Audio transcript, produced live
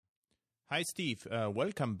Hi, Steve.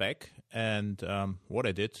 Welcome back. And what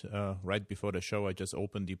I did right before the show, I just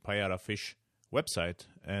opened the Payara Fish website.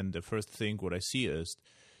 And the first thing what I see is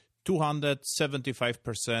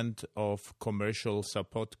 275% of commercial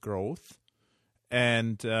support growth.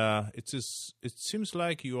 And it seems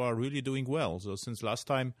like you are really doing well. So since last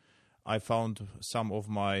time, I found some of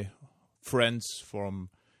my friends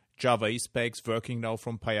from Java eSpecs working now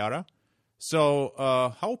from Payara. So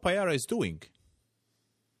how Payara is doing?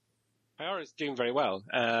 Payara is doing very well.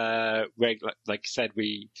 Like you said,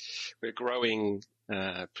 we're growing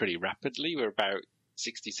pretty rapidly. We're about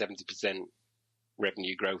 60-70%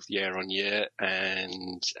 revenue growth year on year,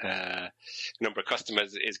 and the number of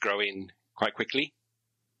customers is growing quite quickly.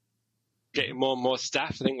 Getting more and more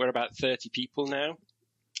staff. I think we're about 30 people now,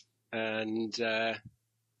 and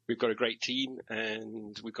we've got a great team,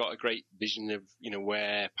 and we've got a great vision of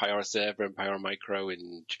where Payara Server and Payara Micro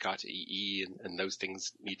and Jakarta EE and those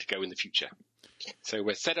things need to go in the future. So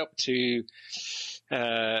we're set up to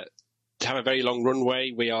have a very long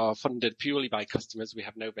runway. We are funded purely by customers. We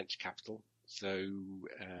have no venture capital. So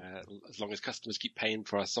as long as customers keep paying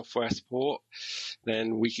for our software support,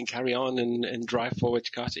 then we can carry on and drive forward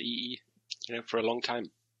Jakarta EE, for a long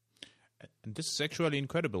time. And this is actually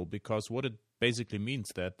incredible, because what it basically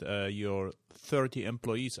means that your 30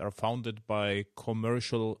 employees are founded by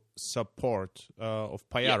commercial support of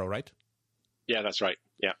Payara, right? Yeah, that's right.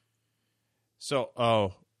 Yeah.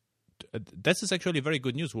 So this is actually very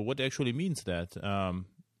good news. Well, what actually means that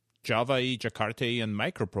Java EE, Jakarta EE, and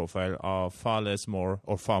Microprofile are far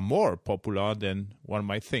more popular than one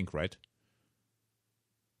might think, right?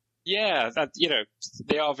 Yeah,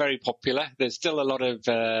 they are very popular. There's still a lot of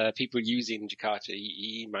people using Jakarta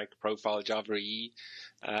EE, Microprofile, Java EE.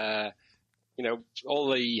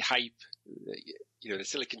 All the hype, the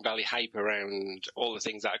Silicon Valley hype around all the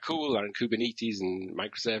things that are cool, around Kubernetes and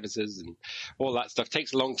microservices and all that stuff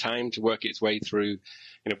takes a long time to work its way through,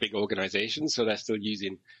 big organizations. So they're still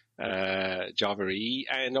using Java EE.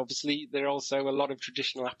 And obviously, there are also a lot of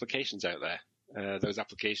traditional applications out there. Those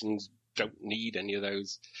applications don't need any of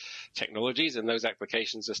those technologies, and those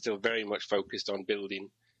applications are still very much focused on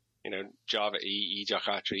building, Java EE,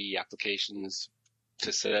 Jakarta EE applications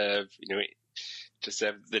to serve,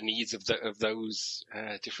 the needs of those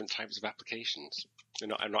different types of applications.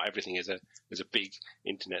 And not everything is a big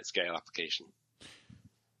internet scale application.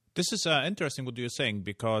 This is interesting what you're saying,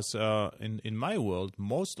 because in my world,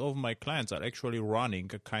 most of my clients are actually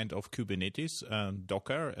running a kind of Kubernetes,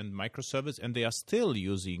 Docker, and microservice, and they are still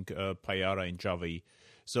using Payara and Java EE.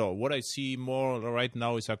 So what I see more right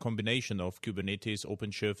now is a combination of Kubernetes,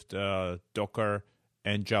 OpenShift, Docker,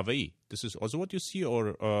 and Java EE. This is also what you see,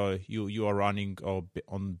 or you are running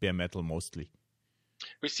on bare metal mostly?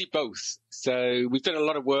 We see both. So we've done a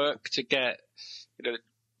lot of work to get,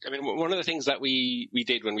 one of the things that we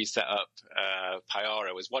did when we set up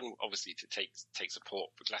Payara was, one, obviously to take support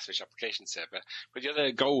for Glassfish Application Server, but the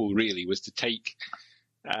other goal really was to take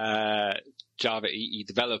Java EE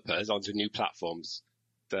developers onto new platforms.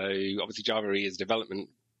 So obviously Java EE's development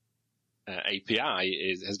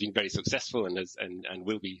API has been very successful and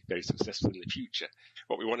will be very successful in the future.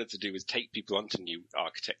 What we wanted to do was take people onto new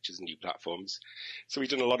architectures and new platforms. So we've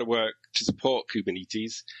done a lot of work to support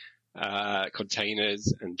Kubernetes,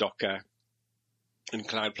 containers and Docker and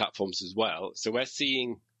cloud platforms as well. So we're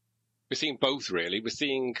seeing both really. We're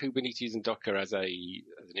seeing Kubernetes and Docker as an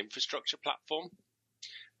infrastructure platform,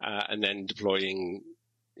 and then deploying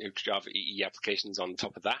Java EE applications on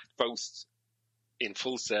top of that, both in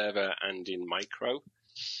full server and in micro.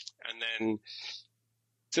 And then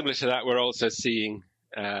similar to that, we're also seeing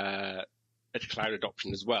a cloud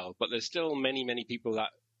adoption as well. But there's still many, many people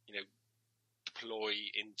that deploy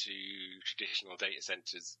into traditional data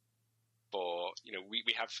centers for,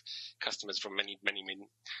 we have customers from many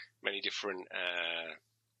different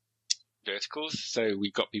verticals. So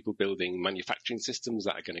we've got people building manufacturing systems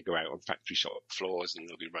that are going to go out on factory shop floors, and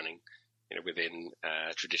they'll be running, within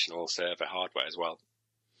traditional server hardware as well.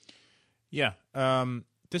 Yeah.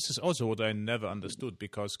 This is also what I never understood,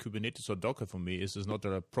 because Kubernetes or Docker for me is not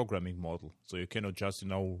a programming model. So you cannot just,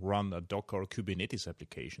 run a Docker or Kubernetes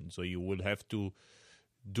application. So you will have to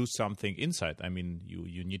do something inside. I mean,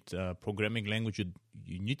 you need a programming language,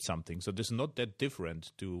 you need something. So this is not that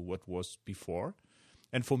different to what was before.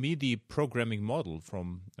 And for me, the programming model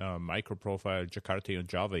from Microprofile, Jakarta, and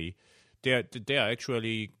Java, they are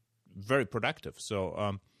actually very productive.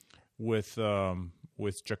 So with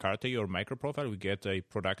Jakarta or Microprofile, we get a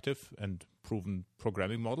productive and proven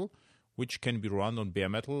programming model, which can be run on bare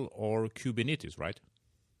metal or Kubernetes, right?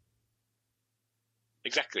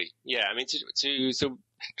 Exactly. Yeah. I mean, so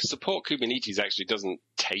to support Kubernetes actually doesn't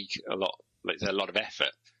take a lot of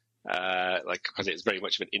effort, because it's very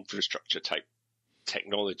much of an infrastructure type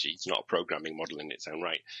technology. It's not a programming model in its own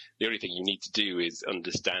right. The only thing you need to do is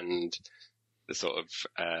understand the sort of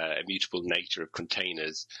immutable nature of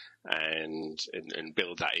containers and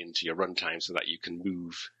build that into your runtime so that you can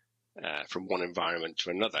move from one environment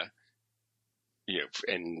to another,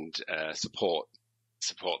 and support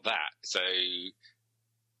that. So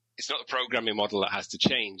it's not the programming model that has to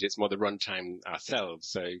change. It's more the runtime ourselves.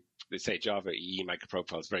 So they say Java EE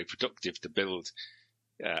microprofile is very productive to build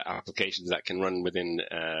applications that can run within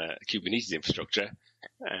a Kubernetes infrastructure,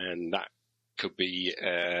 and that could be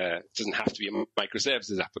doesn't have to be a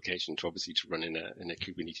microservices application to run in a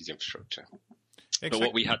Kubernetes infrastructure. Exactly. But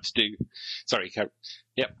what we had to do,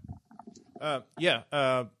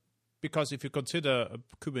 because if you consider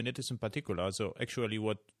Kubernetes in particular, so actually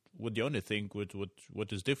what the only thing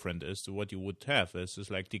what is different is what you would have is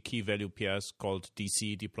like the key value pairs called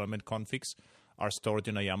DC deployment configs are stored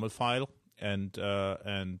in a YAML file, and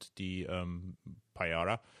the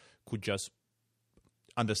Payara could just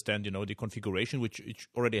understand, the configuration, which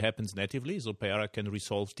already happens natively. So Payara can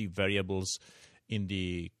resolve the variables in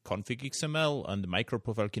the config XML, and the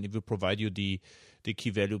microprofile can even provide you the key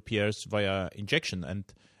value pairs via injection.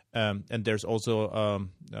 And there's also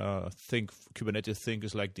Kubernetes thing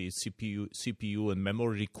is like the CPU and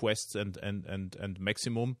memory requests and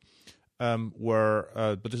maximum,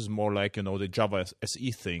 but this is more like the Java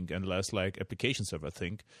SE thing and less like application server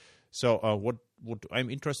thing. So what I'm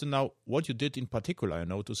interested in now, what you did in particular,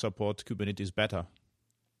 to support Kubernetes better.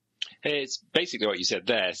 It's basically what you said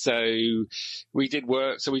there. So we did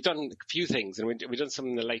work. So we've done a few things, and we've done some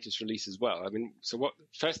in the latest release as well.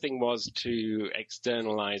 First thing was to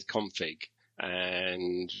externalize config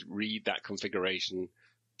and read that configuration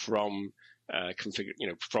from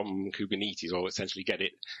from Kubernetes, or essentially get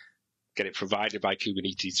it provided by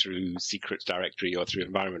Kubernetes through secrets directory or through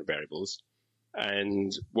environment variables.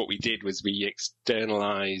 And what we did was we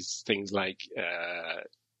externalized things like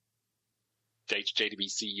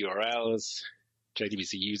JDBC URLs,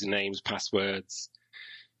 JDBC usernames, passwords,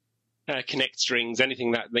 connect strings,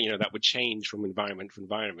 anything that that would change from environment to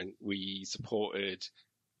environment. We supported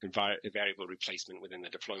variable replacement within the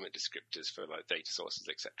deployment descriptors for like data sources,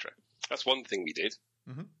 etc. That's one thing we did,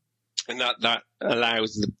 and that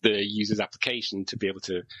allows the user's application to be able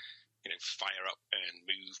to fire up and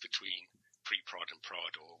move between pre-prod and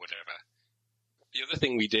prod or whatever. The other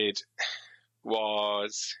thing we did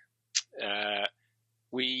was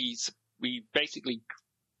we basically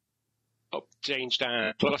changed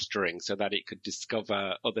our clustering so that it could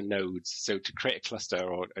discover other nodes. So to create a cluster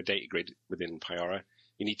or a data grid within Payara,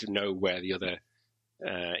 you need to know where the other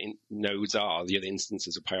nodes are, the other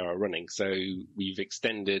instances of Payara running. So we've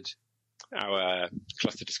extended our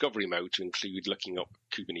cluster discovery mode to include looking up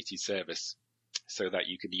Kubernetes service, so that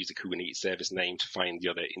you could use a Kubernetes service name to find the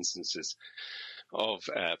other instances of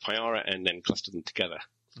Payara and then cluster them together.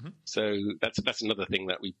 So that's another thing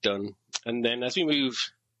that we've done. And then as we move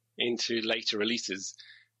into later releases,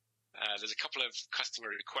 there's a couple of customer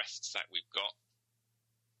requests that we've got.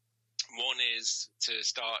 One is to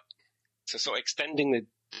start extending the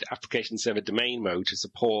application server domain mode to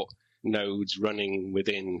support nodes running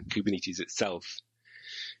within Kubernetes itself.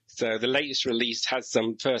 So the latest release has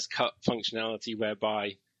some first cut functionality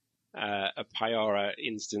whereby a Payara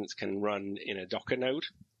instance can run in a Docker node,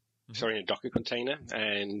 in a Docker container,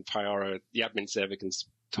 and Payara, the admin server, can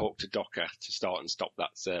talk to Docker to start and stop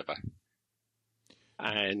that server.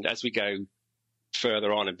 And as we go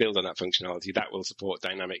further on and build on that functionality, that will support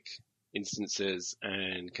dynamic instances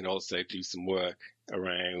and can also do some work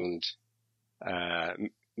around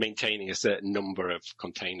maintaining a certain number of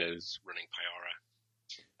containers running Payara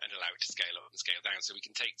and allow it to scale up and scale down. So we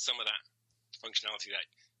can take some of that functionality that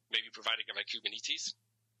may be provided by Kubernetes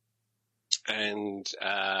and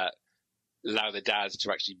allow the DAS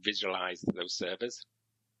to actually visualize those servers.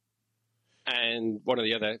 And one of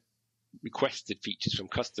the other requested features from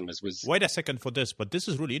customers was... Wait a second for this, but this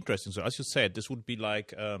is really interesting. So as you said, this would be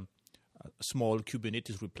like a small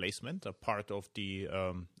Kubernetes replacement, a part of the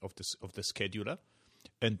scheduler.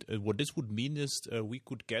 And what this would mean is we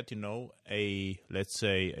could get, let's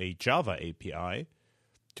say a Java API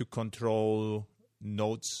to control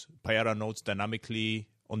nodes, Payara nodes dynamically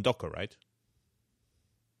on Docker, right?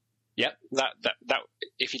 Yeah, that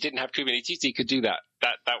if you didn't have Kubernetes, you could do that.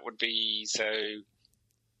 That would be so.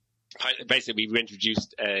 Basically, we've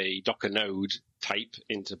introduced a Docker node type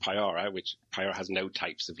into Payara, which Payara has node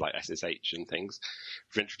types of like SSH and things.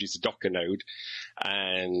 We've introduced a Docker node,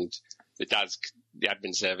 and the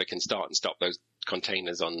admin server can start and stop those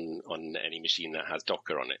containers on any machine that has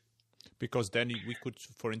Docker on it. Because then we could,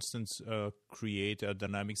 for instance, create a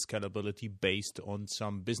dynamic scalability based on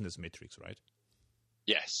some business metrics, right?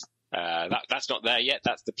 Yes. That's not there yet.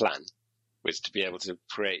 That's the plan, was to be able to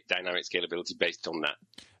create dynamic scalability based on that.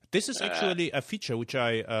 This is actually a feature which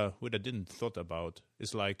I didn't thought about.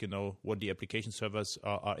 It's like, what the application servers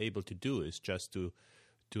are able to do is just to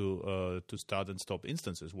start and stop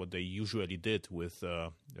instances, what they usually did with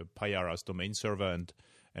Payara's domain server, and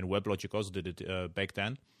WebLogic also did it back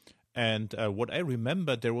then. And what I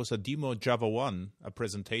remember, there was a demo Java 1, a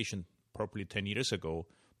presentation probably 10 years ago,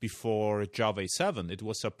 before Java 7. It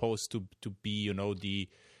was supposed to be, the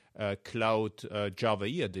cloud Java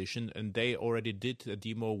E edition, and they already did a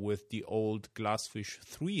demo with the old Glassfish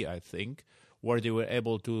 3, I think, where they were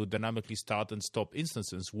able to dynamically start and stop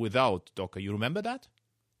instances without Docker. You remember that?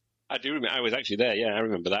 I do remember. I was actually there. Yeah, I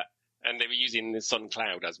remember that. And they were using the Sun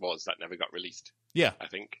Cloud as was. That never got released. Yeah. I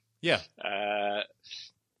think. Yeah.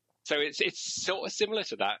 So it's sort of similar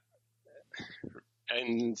to that.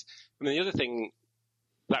 And the other thing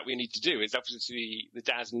that we need to do is obviously the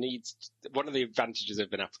DAS needs, one of the advantages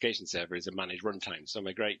of an application server is a managed runtime. So I'm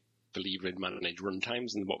a great believer in managed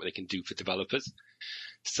runtimes and what they can do for developers.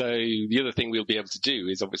 So the other thing we'll be able to do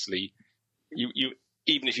is obviously you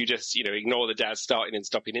even if you just, ignore the DAS starting and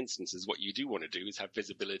stopping instances, what you do want to do is have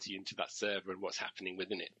visibility into that server and what's happening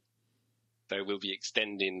within it. So we'll be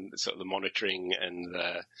extending sort of the monitoring and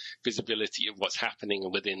the visibility of what's happening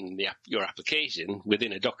within your application,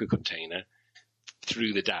 within a Docker container,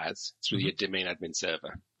 through the DAS, through the domain admin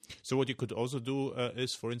server. So what you could also do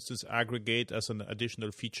is, for instance, aggregate as an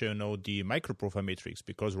additional feature, the microprofile metrics,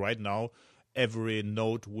 because right now every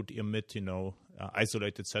node would emit,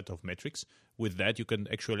 isolated set of metrics. With that, you can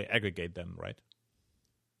actually aggregate them, right?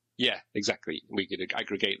 Yeah, exactly. We could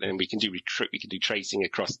aggregate them. We can do tracing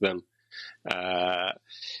across them.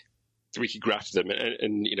 We could graph them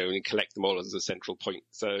and collect them all as a central point.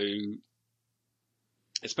 So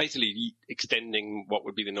it's basically extending what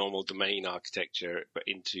would be the normal domain architecture, but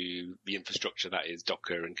into the infrastructure that is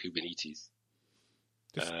Docker and Kubernetes.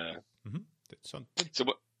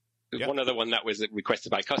 One other one that was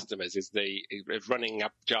requested by customers is running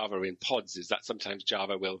up Java in pods. Is that sometimes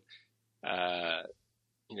Java will,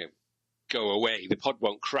 go away. The pod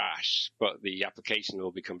won't crash, but the application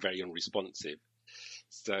will become very unresponsive.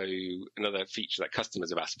 So another feature that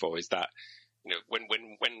customers have asked for is that, when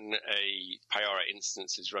a Payara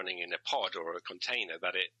instance is running in a pod or a container,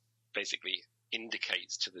 that it basically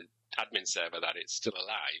indicates to the admin server that it's still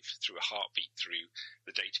alive through a heartbeat through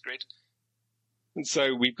the data grid. And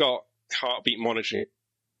so we've got heartbeat monitoring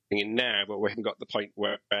in now, but we haven't got the point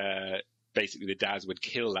where basically the DAS would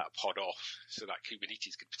kill that pod off so that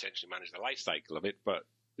Kubernetes could potentially manage the life cycle of it, but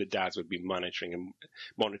the DAS would be monitoring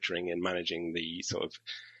and managing the sort of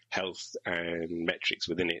health and metrics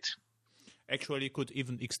within it. Actually, you could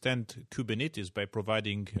even extend Kubernetes by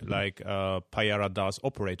providing like a Payara DAS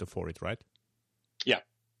operator for it, right? Yeah,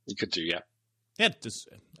 you could do, yeah. Yeah, this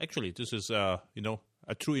is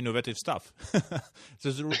a true innovative stuff.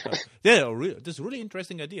 This is this is really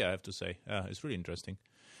interesting idea, I have to say. It's really interesting.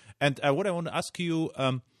 And what I want to ask you,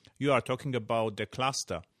 you are talking about the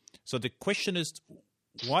cluster. So the question is,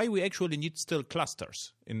 why we actually need still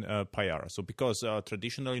clusters in Payara? So because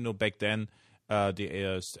traditionally, back then,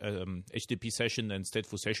 the HTTP session and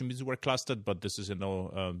stateful session bits were clustered, but this is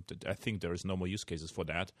I think there is no more use cases for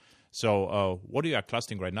that. So what are you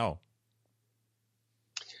clustering right now?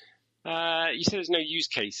 You said there's no use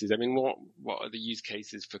cases. I mean, what are the use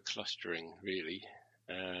cases for clustering, really?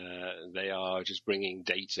 They are just bringing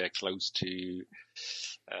data close to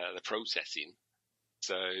the processing.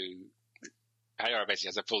 So Payara basically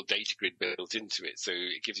has a full data grid built into it, so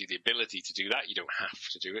it gives you the ability to do that. You don't have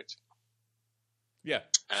to do it. Yeah.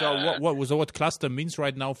 So what cluster means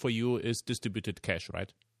right now for you is distributed cache,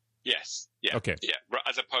 right? Yes. Yeah. Okay. Yeah.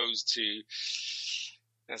 As opposed to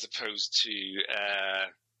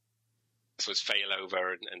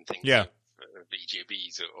failover and things like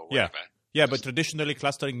BGBs or whatever. Yeah, but traditionally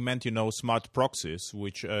clustering meant, smart proxies,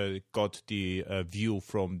 which got the view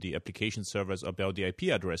from the application servers about the IP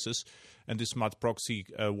addresses, and the smart proxy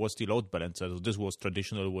was the load balancer. So this was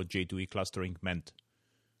traditionally what J2E clustering meant.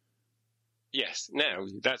 Yes. Now,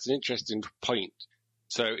 that's an interesting point.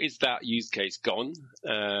 So is that use case gone?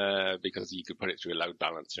 Because you could put it through a load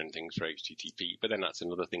balancer and things for HTTP, but then that's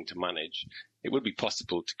another thing to manage. It would be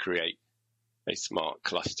possible to create a smart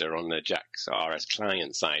cluster on the JAX RS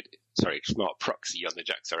client side. Sorry, smart proxy on the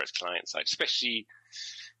JAX RS client side, especially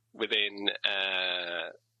within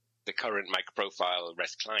the current microprofile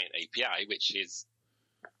REST client API, which is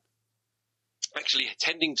actually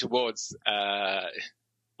tending towards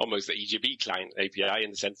almost the EJB client API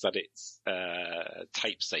in the sense that it's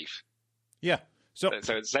type safe. Yeah. So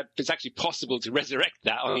it's actually possible to resurrect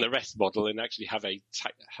that on the REST model and actually have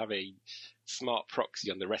a smart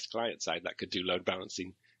proxy on the REST client side that could do load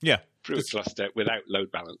balancing through a cluster without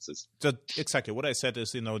load balancers. Exactly. What I said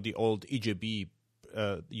is, the old EJB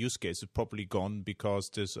use case is probably gone because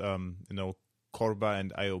this, Corba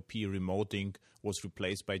and IOP remoting was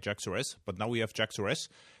replaced by JAX-RS, but now we have JAX-RS.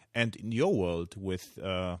 And in your world with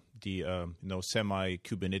the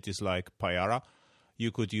semi-Kubernetes like Payara, you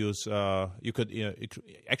could use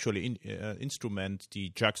instrument the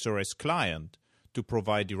JAX-RS client to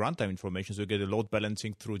provide the runtime information, so you get a load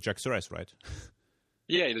balancing through JAX-RS, right?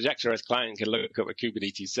 Yeah, the JAX-RS client can look up a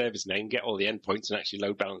Kubernetes service name, get all the endpoints, and actually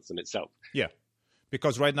load balance them itself. Yeah,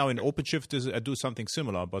 because right now in OpenShift I do something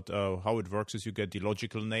similar, but how it works is you get the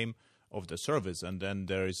logical name of the service, and then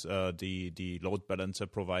there is the load balancer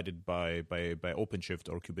provided by OpenShift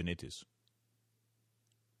or Kubernetes.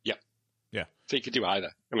 Yeah. So you could do either.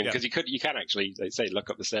 I mean, because you can actually, say, look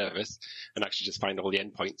up the service and actually just find all the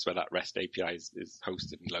endpoints where that REST API is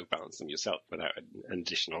hosted and load balance them yourself without an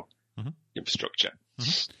additional infrastructure,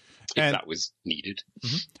 if that was needed.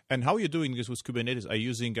 And how are you doing this with Kubernetes? Are you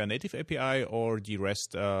using a native API or the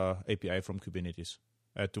REST API from Kubernetes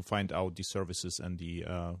to find out the services and the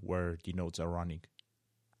where the nodes are running?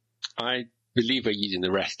 I believe we're using the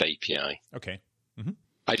REST API. Okay.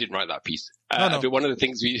 I didn't write that piece. No. But one of the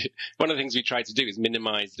things we try to do is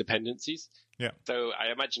minimize dependencies. Yeah. So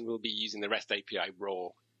I imagine we'll be using the REST API raw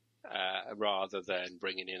rather than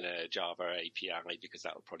bringing in a Java API, because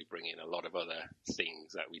that will probably bring in a lot of other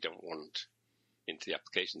things that we don't want into the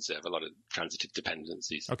application server, a lot of transitive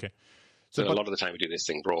dependencies. Okay. So a lot of the time we do this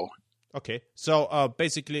thing raw. Okay. So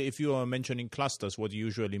basically, if you are mentioning clusters, what you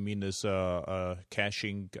usually mean is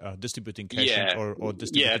caching, distributing caching or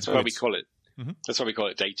distributing that's what we call it. Mm-hmm. That's why we call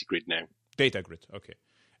it data grid now. Data grid, okay.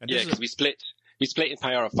 And because we split in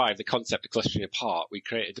Payara 5 the concept of clustering apart. We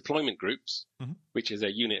created deployment groups, which is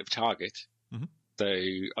a unit of target. So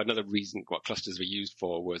another reason what clusters were used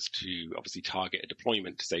for was to obviously target a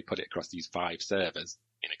deployment to say put it across these 5 servers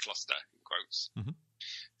in a cluster, in quotes.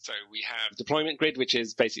 So we have deployment grid, which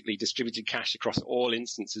is basically distributed cache across all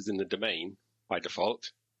instances in the domain by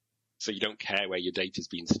default. So you don't care where your data is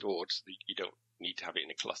being stored. So you don't need to have it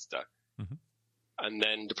in a cluster. And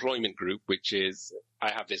then deployment group, which is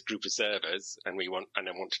I have this group of servers and I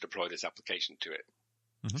want to deploy this application to it.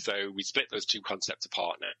 So we split those two concepts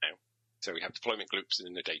apart now. So we have deployment groups and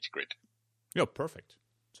then the data grid. Yeah, perfect.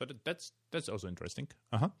 So that's also interesting.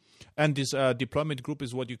 And this deployment group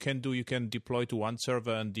is what you can do. You can deploy to one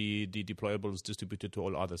server and the deployable is distributed to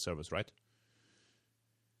all other servers, right?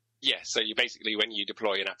 Yeah. So you basically, when you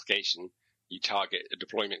deploy an application, you target a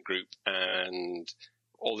deployment group and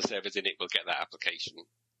all the servers in it will get that application.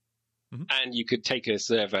 And you could take a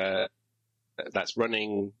server that's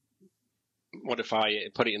running, modify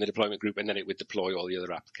it, put it in the deployment group, and then it would deploy all the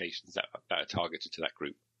other applications that are targeted to that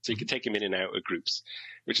group. So you could take them in and out of groups,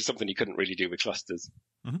 which is something you couldn't really do with clusters.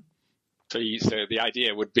 So the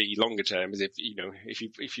idea would be longer term is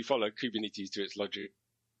if you follow Kubernetes to its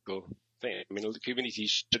logical thing. I mean,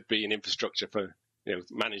 Kubernetes should be an infrastructure for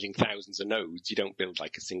managing thousands of nodes. You don't build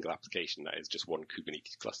like a single application that is just one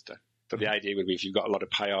Kubernetes cluster. So the idea would be if you've got a lot of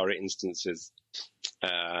Payara instances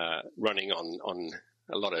running on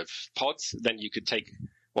a lot of pods, then you could take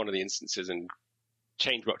one of the instances and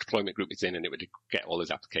change what deployment group it's in, and it would get all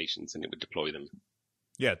those applications and it would deploy them.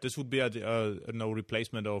 Yeah, this would be a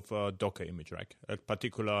replacement of Docker image, right? A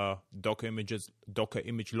particular Docker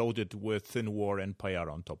image loaded with ThinWar and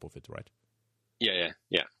Payara on top of it, right? Yeah.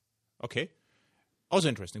 Okay. Also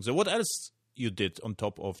interesting. So what else you did on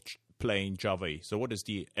top of plain Java? So what is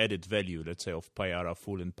the added value, let's say, of Payara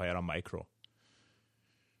Full and Payara Micro?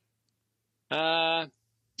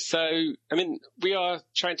 So, I mean, we are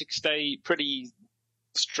trying to stay pretty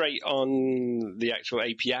straight on the actual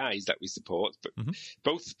APIs that we support, but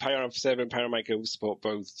both Payara Server and Payara Micro support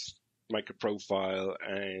both microprofile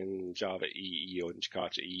and Java EE or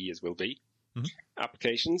Jakarta EE as will be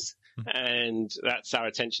applications. And that's our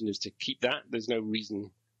intention, is to keep that. There's no reason,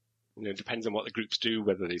 it depends on what the groups do,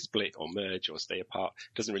 whether they split or merge or stay apart.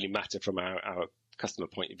 It doesn't really matter from our customer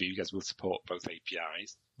point of view, because we'll support both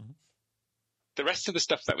APIs. The rest of the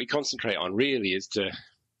stuff that we concentrate on really is to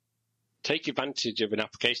take advantage of an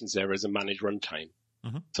application server as a managed runtime.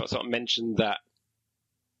 So I sort of mentioned that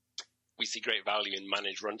we see great value in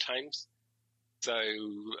managed runtimes. So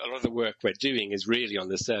a lot of the work we're doing is really on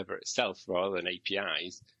the server itself rather than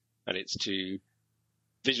APIs, and it's to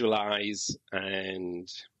visualize and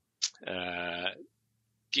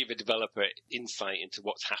give a developer insight into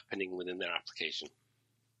what's happening within their application.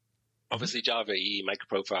 Obviously, Java EE,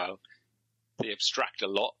 microprofile, they abstract a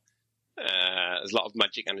lot. There's a lot of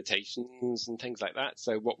magic annotations and things like that.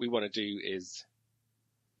 So what we want to do is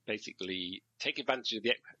basically take advantage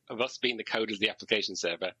of us being the coders of the application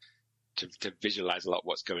server to visualize a lot of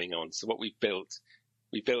what's going on. So what we built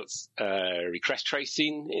request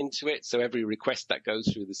tracing into it. So every request that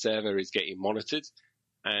goes through the server is getting monitored.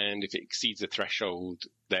 And if it exceeds a threshold,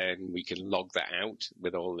 then we can log that out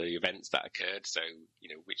with all the events that occurred. So,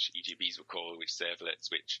 which EGBs were called, which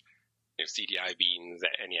servlets, which CDI beans,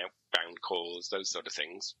 any outbound calls, those sort of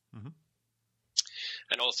things. Mm-hmm.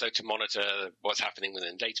 And also to monitor what's happening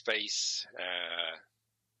within the database,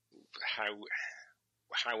 how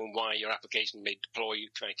and why your application may deploy,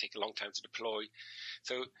 try to take a long time to deploy.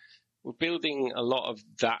 So we're building a lot of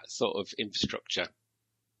that sort of infrastructure.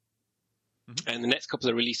 Mm-hmm. And the next couple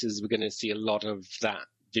of releases, we're going to see a lot of that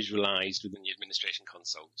visualized within the administration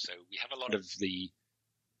console. So we have a lot of the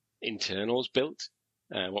internals built.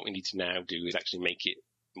 What we need to now do is actually make it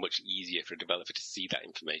much easier for a developer to see that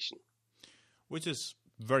information. Which is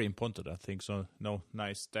very important, I think. So,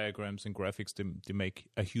 nice diagrams and graphics, they make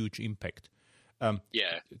a huge impact.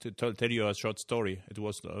 To tell you a short story, it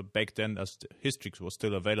was back then as Histrix was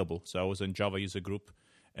still available. So I was in Java user group,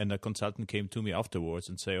 and a consultant came to me afterwards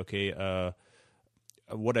and say, okay,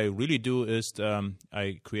 what I really do is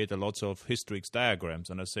I create lots of Histrix diagrams,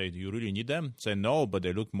 and I say, do you really need them? Say no, but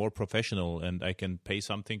they look more professional, and I can pay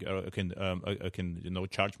something, or I can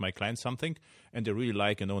charge my client something, and they really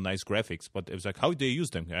like nice graphics. But it was like, how do they use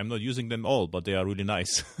them? I'm not using them all, but they are really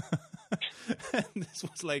nice. And this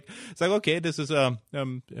was like, it's like, okay, this is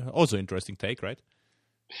also interesting take, right?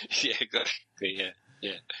 Yeah, exactly.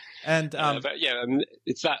 Yeah. And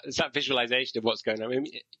it's that visualization of what's going on. I mean,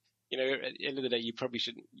 at the end of the day, you probably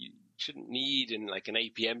shouldn't need an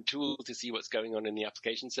APM tool to see what's going on in the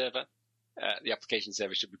application server. The application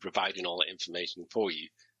server should be providing all that information for you.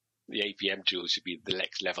 The APM tool should be the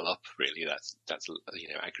next level up, really. That's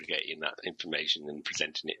aggregating that information and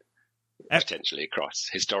presenting it potentially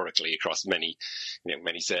historically across many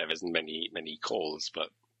servers and many calls. But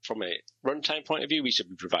from a runtime point of view, we should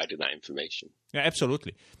be providing that information. Yeah,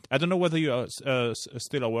 absolutely. I don't know whether you are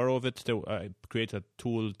still aware of it. I created a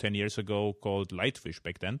tool 10 years ago called Lightfish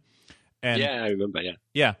back then. And yeah, I remember, yeah.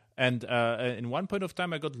 Yeah, and in one point of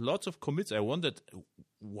time, I got lots of commits. I wondered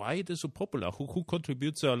why it is so popular. Who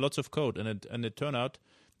contributes lots of code? And it turned out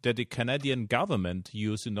that the Canadian government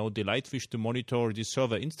used, the Lightfish to monitor the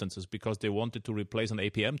server instances because they wanted to replace an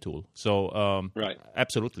APM tool. So, right.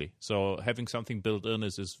 Absolutely. So having something built in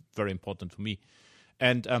is very important for me.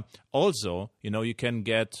 And also, you can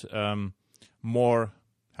get more,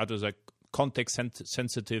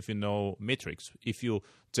 context-sensitive, metrics.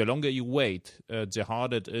 The longer you wait, the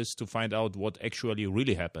harder it is to find out what actually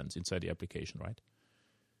really happens inside the application, right?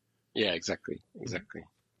 Yeah, exactly.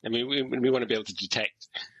 I mean, we want to be able to detect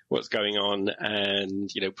what's going on and,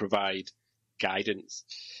 provide guidance.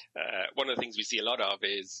 One of the things we see a lot of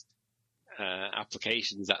is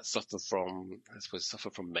applications that suffer from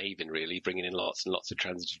Maven, really, bringing in lots and lots of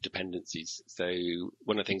transitive dependencies. So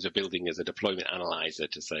one of the things we're building is a deployment analyzer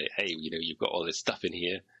to say, hey, you've got all this stuff in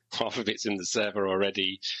here. Half of it's in the server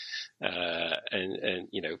already, and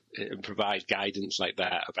provide guidance like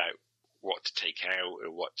that about what to take out or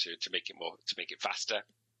what to make it faster.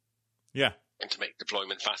 Yeah, and to make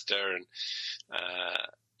deployment faster, and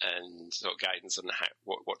sort of guidance on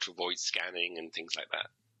what to avoid scanning and things like that.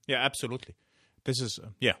 Yeah, absolutely. This is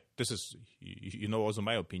also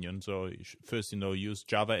my opinion. So first, use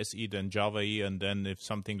Java SE, then Java E, and then if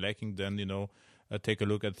something lacking, then take a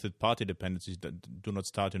look at third-party dependencies. Do not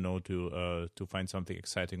start, to find something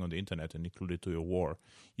exciting on the internet and include it to your war.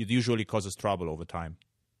 It usually causes trouble over time.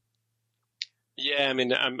 Yeah, I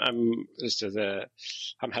mean, I'm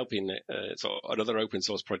helping another open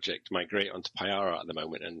source project migrate onto Payara at the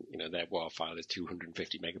moment, and their WAR file is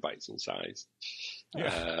 250 megabytes in size,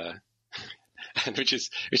 and which is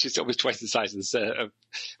almost twice the size of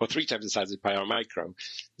or 3 times the size of Payara Micro.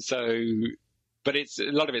 So, but it's a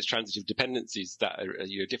lot of it's transitive dependencies that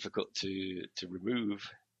are difficult to remove.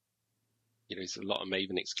 It's a lot of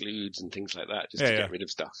Maven excludes and things like that just to get rid of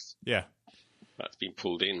stuff. Yeah, that's been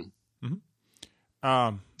pulled in. Mm-hmm.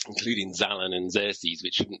 Including Xalan and Xerxes,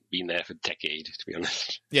 which shouldn't have been there for a decade, to be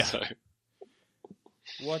honest. Yeah. So.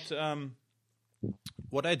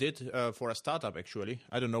 What I did for a startup, actually,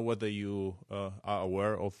 I don't know whether you are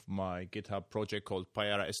aware of my GitHub project called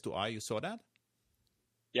Payara S2I. You saw that?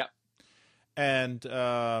 Yeah. And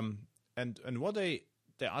what they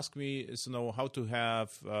asked me is how to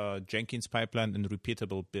have Jenkins pipeline and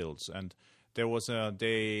repeatable builds. And there was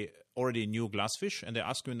they already knew Glassfish, and they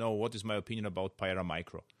asked me, what is my opinion about Payara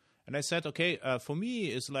Micro? And I said, okay, for me,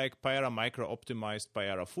 it's like Payara Micro optimized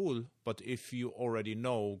Payara Full, but if you already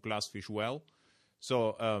know Glassfish well,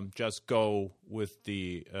 so just go with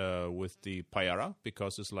the Payara,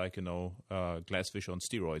 because it's like, Glassfish on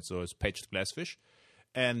steroids, so it's patched Glassfish,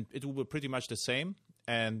 and it will be pretty much the same.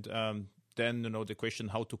 And then, the question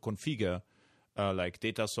how to configure like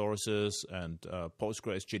data sources and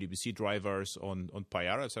Postgres JDBC drivers on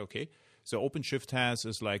Payara. It's okay. So OpenShift has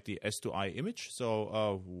is like the S2I image.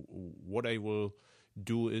 So what I will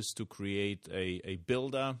do is to create a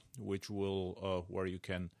builder, which will where you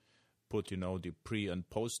can put the pre and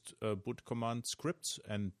post boot command scripts,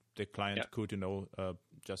 and the client could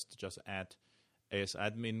just add as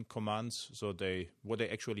admin commands. So the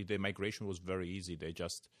migration was very easy. They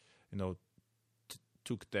just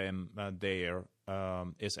took them their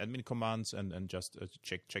as admin commands and just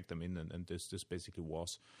check them in, and this basically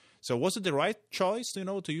was. So was it the right choice,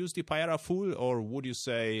 to use the Payara Full, or would you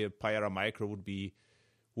say Payara Micro would be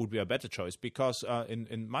a better choice? Because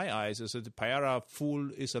in my eyes, is that the Payara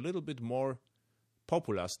Full is a little bit more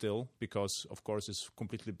popular still, because of course it's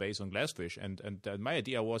completely based on Glassfish, and my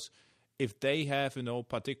idea was, if they have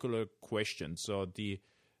particular questions, so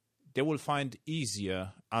they will find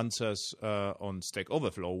easier answers on Stack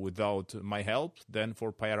Overflow without my help than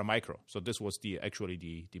for Payara Micro. So this was the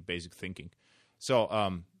basic thinking.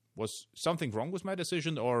 So was something wrong with my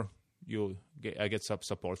decision, or I get some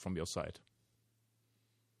support from your side?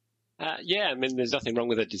 Yeah, there's nothing wrong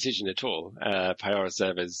with the decision at all. Payara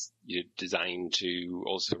servers designed to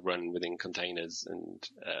also run within containers and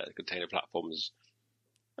container platforms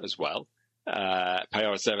as well.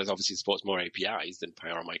 Payara servers obviously supports more APIs than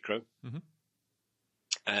Payara Micro,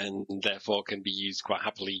 and therefore can be used quite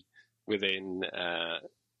happily within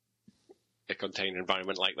a container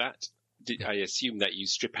environment like that. I assume that you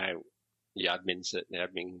strip out the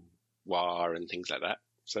admin var and things like that.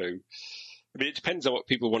 So, it depends on what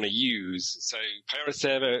people want to use. So Payara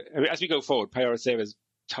server, as we go forward, Payara server is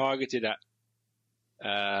targeted at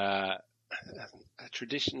a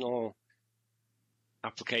traditional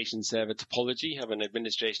application server topology, have an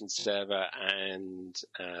administration server and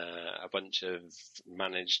a bunch of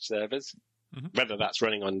managed servers. Whether that's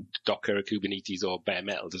running on Docker or Kubernetes or bare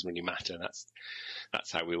metal doesn't really matter.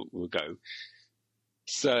 That's how we'll go.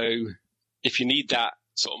 So if you need that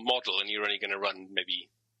sort of model and you're only going to run maybe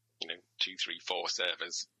 2, 3, 4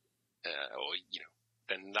 servers,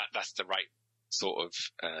 then that's the right sort of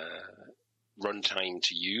runtime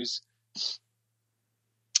to use.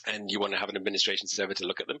 And you want to have an administration server to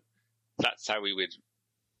look at them. That's how we would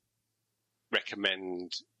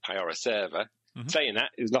recommend Payara server. Saying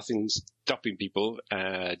that, there's nothing stopping people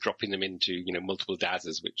dropping them into multiple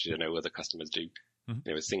DASs, which other customers do.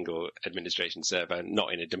 A single administration server,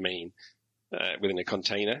 not in a domain, within a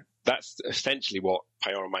container. That's essentially what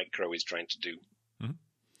Payara Micro is trying to do.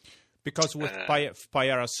 Because with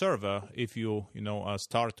Payara server, if you a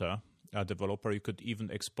starter, a developer, you could even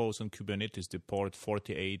expose on Kubernetes the port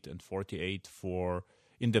 48 and 48 for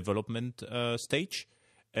in development stage.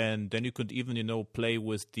 And then you could even, play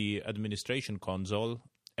with the administration console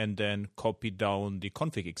and then copy down the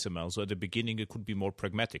config XML. So at the beginning, it could be more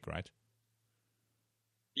pragmatic, right?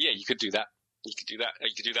 Yeah, you could do that. You could do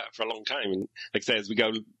that for a long time. And like I say, as we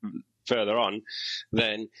go further on,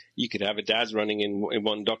 then you could have a DAS running in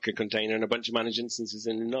one Docker container and a bunch of managed instances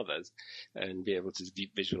in others, and be able to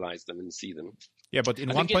visualize them and see them. Yeah, but in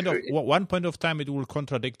one point of time, it will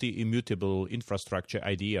contradict the immutable infrastructure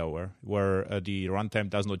idea, where the runtime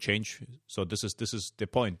does not change. So this is the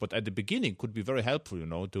point. But at the beginning, could be very helpful,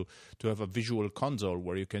 to have a visual console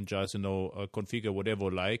where you can just configure whatever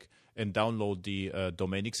you like and download the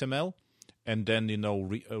domain XML, and then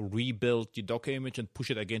rebuild the Docker image and push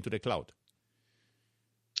it again to the cloud.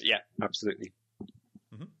 Yeah, absolutely.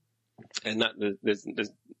 And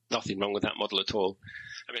there's nothing wrong with that model at all.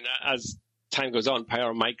 As time goes on,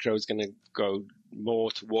 Payara Micro is going to go more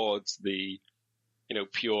towards the,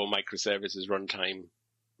 pure microservices runtime,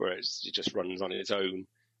 where it just runs on its own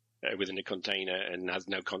within a container and has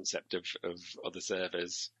no concept of other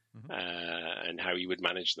servers and how you would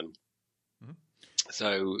manage them.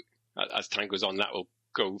 So as time goes on, that will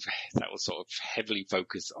sort of heavily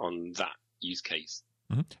focus on that use case.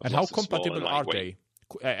 And how compatible are they?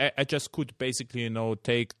 I just could basically,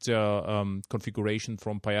 take the configuration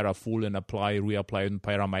from Payara Full and reapply in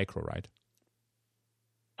Payara Micro, right?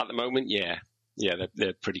 At the moment, yeah,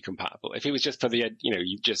 they're pretty compatible. If it was just for the,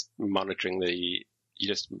 you're just monitoring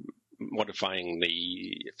you're just modifying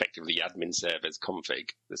effectively admin server's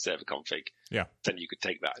config, the server config. Yeah. Then you could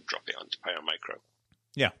take that and drop it onto Payara Micro.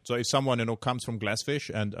 Yeah. So if someone comes from Glassfish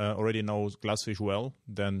and already knows Glassfish well,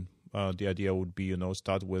 then the idea would be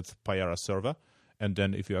start with Payara server, and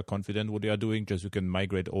then if you are confident what you are doing, just you can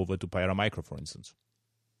migrate over to Payara Micro, for instance.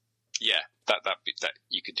 Yeah, that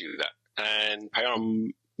you could do that. And Payara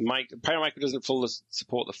Micro doesn't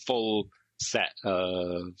support the full set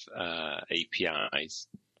of APIs,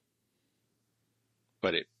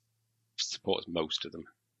 but it supports most of them.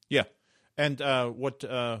 Yeah, and what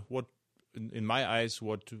in my eyes,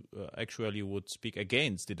 what actually would speak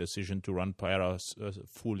against the decision to run Payara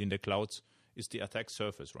full in the clouds is the attack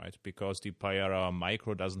surface, right? Because the Payara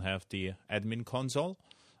Micro doesn't have the admin console.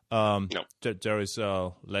 No. There is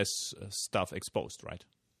less stuff exposed, right?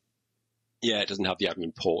 Yeah, it doesn't have the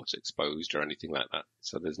admin port exposed or anything like that.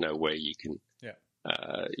 So there's no way you can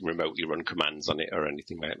remotely run commands on it or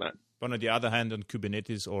anything like that. But on the other hand, on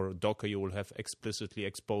Kubernetes or Docker, you will have explicitly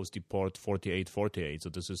exposed the port 4848. So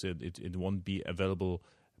this is it won't be available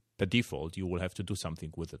per default. You will have to do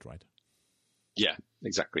something with it, right? Yeah,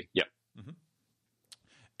 exactly. Yeah. Mm-hmm.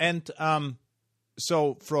 And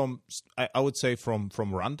so I would say from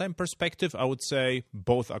runtime perspective, I would say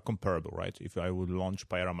both are comparable, right? If I would launch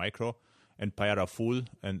Payara Micro and Payara Full,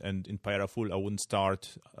 and in Payara Full I wouldn't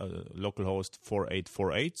start localhost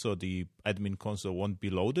 4848, so the admin console won't be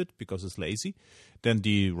loaded because it's lazy. Then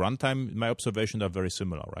the runtime, in my observation, are very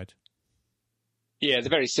similar, right? Yeah, they're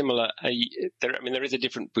very similar. There is a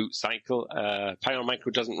different boot cycle. Payara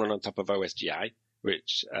Micro doesn't run on top of OSGI,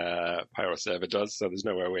 which Payara Server does, so there's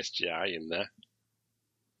no OSGI in there.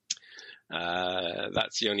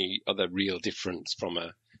 That's the only other real difference from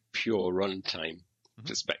a pure runtime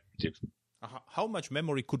perspective. How much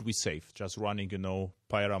memory could we save just running,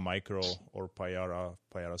 Payara Micro or Payara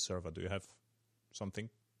Server? Do you have something?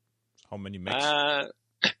 How many megs?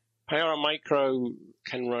 Payara Micro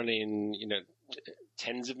can run in,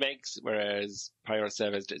 tens of megs, whereas Payara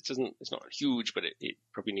Server it's not huge, but it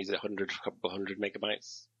probably needs a couple hundred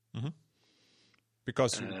megabytes. Mm-hmm.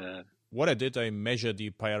 Because what I did, I measured the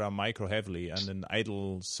Payara Micro heavily, and in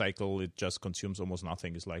idle cycle, it just consumes almost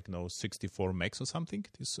nothing. It's like 64 megs or something.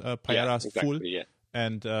 This Payara full,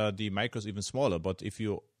 and the Micro is even smaller. But if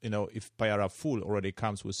if Payara full already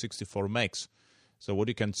comes with 64 megs, so what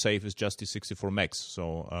you can save is just the 64 megs.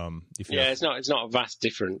 So it's not a vast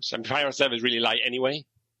difference. And Payara Server is really light anyway.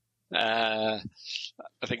 I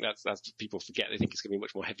think that's people forget. They think it's going to be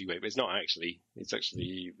much more heavyweight, but it's not actually. It's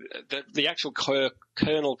actually the actual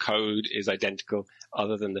kernel code is identical,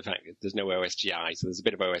 other than the fact that there's no OSGI. So there's a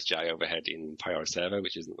bit of OSGI overhead in Payara Server,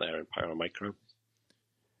 which isn't there in Payara Micro.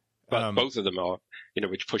 But both of them are,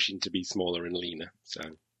 which pushing to be smaller and leaner. So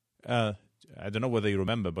I don't know whether you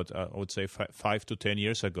remember, but I would say 5 to 10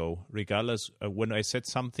 years ago, regardless, when I said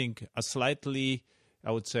something slightly, I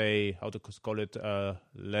would say, how to call it,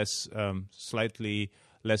 slightly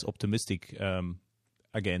less optimistic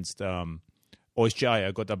against OSGI.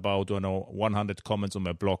 I got about 100 comments on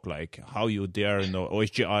my blog, like how you dare,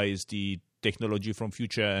 OSGI is the technology from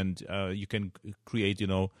future, and you can create,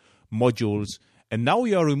 modules. And now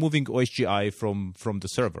you are removing OSGI from the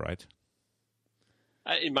server, right?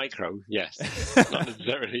 In Micro, yes, not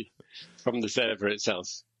necessarily from the server itself.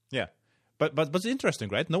 Yeah. But it's interesting,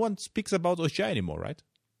 right? No one speaks about OSGI anymore, right?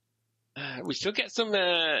 We still get some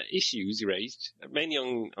issues raised, mainly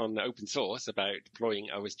on the open source, about deploying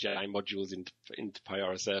OSGI modules into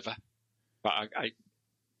Payara Server. But I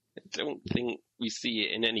don't think we see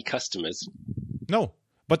it in any customers. No,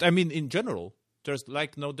 but I mean in general, there's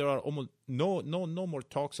there are almost no more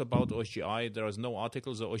talks about OSGI. There is no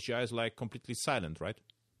articles. The OSGI is completely silent, right?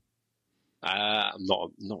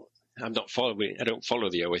 I'm not following. I don't follow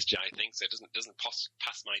the OSGI thing, so it doesn't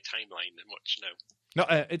pass my timeline much now.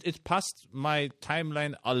 No, it passed my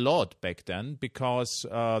timeline a lot back then because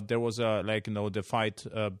there was the fight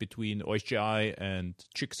between OSGI and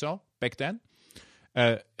Jigsaw back then,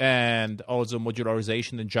 and also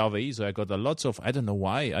modularization in Java. So I got lots of, I don't know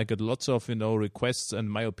why, I got lots of requests and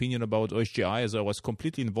my opinion about OSGI. As I was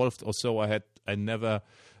completely involved. Also,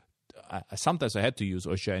 sometimes I had to use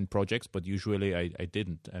OSGI in projects, but usually I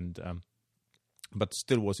didn't, and but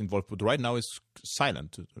still was involved. But right now it's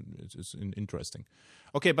silent. It's interesting.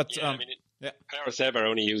 Okay, but Payara Server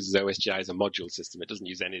only uses OSGI as a module system. It doesn't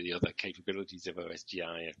use any of the other capabilities of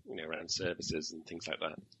OSGI, around services and things like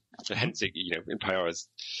that. So hence, in Payara's,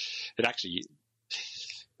 it actually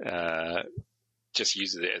just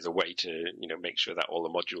uses it as a way to, make sure that all the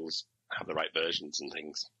modules have the right versions and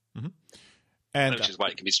things. Mm-hmm. And which is why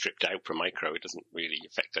it can be stripped out from Micro. It doesn't really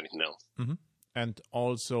affect anything else. Mm-hmm. And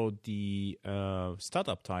also the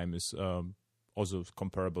startup time is also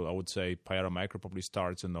comparable. I would say Payara Micro probably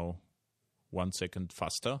starts, 1 second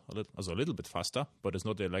faster, a little bit faster, but it's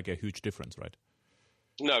not like a huge difference, right?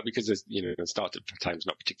 No, because it's, startup time's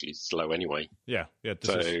not particularly slow anyway. Yeah.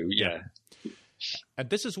 Yeah. And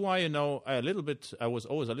this is why, I was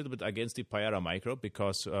always a little bit against the Payara Micro,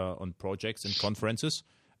 because on projects and conferences,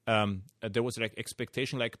 there was like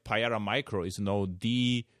expectation like Payara Micro is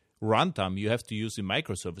the runtime. You have to use the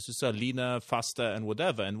microservices are leaner, faster, and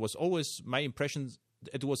whatever. And was always my impression.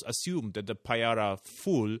 It was assumed that the Payara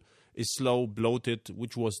full is slow, bloated,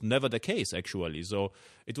 which was never the case actually. So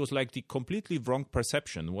it was like the completely wrong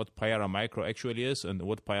perception what Payara Micro actually is and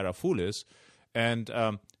what Payara full is. And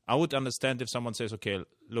I would understand if someone says, okay,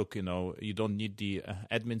 look, you don't need the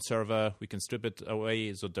admin server. We can strip it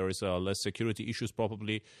away, so there is less security issues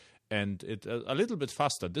probably, and it a little bit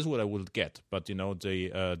faster. This is what I would get, but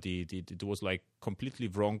it was like completely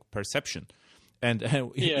wrong perception. And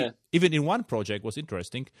even in one project was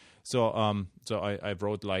interesting. So I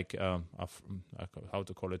wrote like how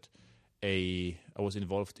to call it I was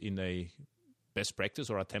involved in a best practice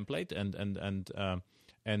or a template,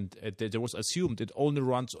 and there was assumed it only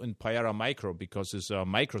runs in Payara Micro because it's a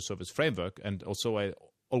microservice framework, and also I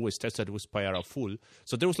always tested with Payara Full.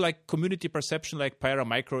 So there was like community perception, like Payara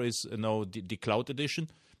Micro is the cloud edition,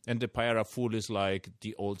 and the Payara Full is like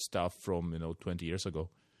the old stuff from 20 years ago.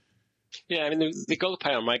 Yeah, I mean the goal of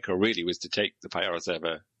Payara Micro really was to take the Payara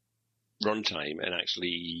server runtime and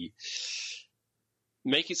actually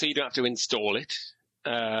make it so you don't have to install it.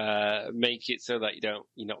 Make it so that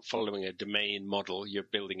you're not following a domain model. You're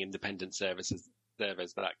building independent servers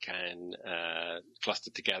that can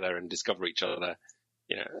cluster together and discover each other,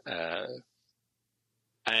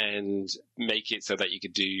 and make it so that you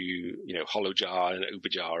could do HoloJar and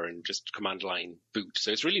UberJar and just command line boot.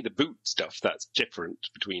 So it's really the boot stuff that's different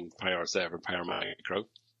between Payara Server and Payara Micro,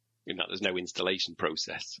 in that there's no installation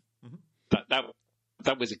process. Mm-hmm.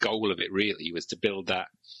 That was the goal of it, really, was to build that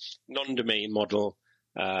non-domain model.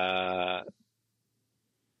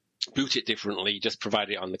 Boot it differently, just provide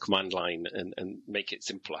it on the command line and make it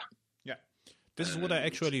simpler. Yeah, this is what I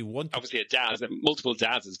actually want. Obviously, a DAS, multiple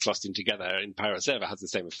DASs clustering together in Payara Server has the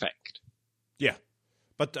same effect. Yeah,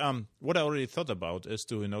 but what I already thought about is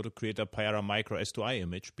to create a Payara Micro S2I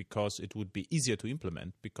image, because it would be easier to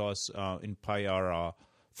implement. Because in Payara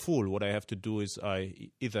Full, what I have to do is I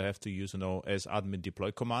either have to use as admin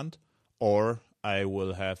deploy command, or I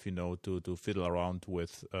will have to fiddle around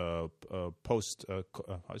with post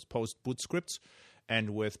boot scripts,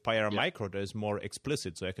 and with Payara Micro there's more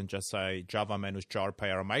explicit, so I can just say Java -jar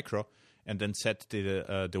Payara Micro and then set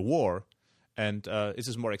the war, and this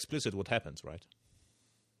is more explicit what happens, right?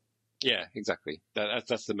 Yeah, exactly.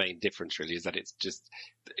 That's the main difference, really, is that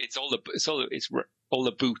it's all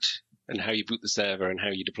the boot and how you boot the server and how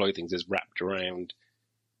you deploy things is wrapped around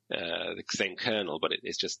the same kernel, but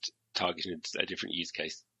it's just targeting a different use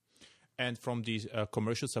case. And from the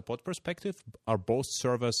commercial support perspective, are both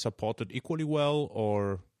servers supported equally well,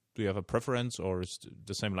 or do you have a preference, or is it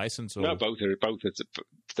the same license? Or? No,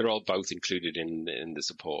 they're all both included in the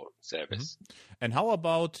support service. Mm-hmm. And how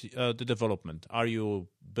about the development? Are you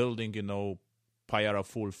building, Payara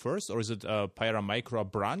Full first, or is it Payara Micro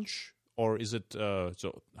branch? Or is it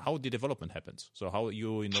so? How the development happens? So how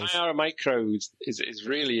Payara Micro is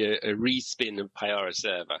really a respin of Payara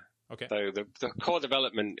Server. Okay. So the core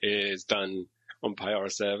development is done on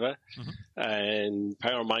Payara Server, and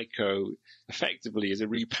Payara Micro effectively is a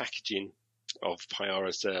repackaging of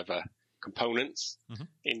Payara Server components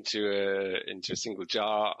into a single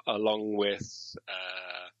jar, along with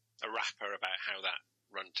a wrapper about how that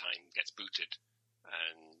runtime gets booted,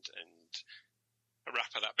 and a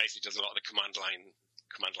wrapper that basically does a lot of the command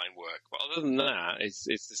line work. But other than that, it's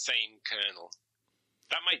the same kernel.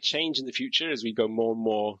 That might change in the future as we go more and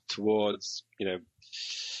more towards,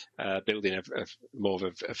 building more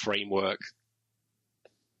of a framework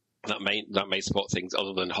that may support things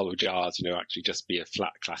other than HoloJars, actually just be a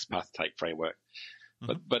flat class path type framework.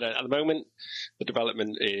 But at the moment, the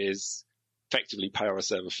development is effectively Payara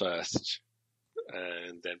Server first,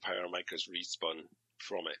 and then Payara Micro's respun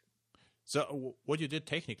from it. So what you did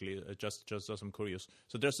technically, just as I'm curious,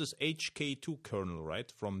 so there's this HK2 kernel, right,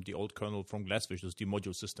 from the old kernel from Glassfish, the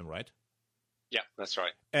module system, right? Yeah, that's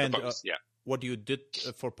right. And what you did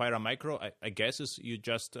for Payara Micro, I guess, is you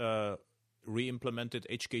just re-implemented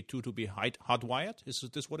HK2 to be hardwired? Is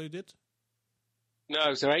this what you did?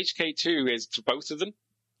 No, so HK2 is for both of them.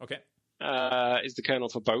 Okay. Is the kernel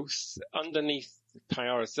for both. Underneath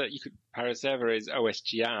Payara Server is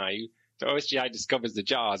OSGI. So OSGI discovers the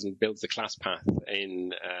jars and builds the class path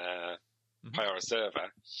in Payara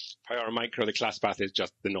Server. Payara Micro, the class path is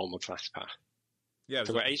just the normal class path. Yeah.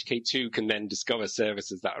 So where HK2 can then discover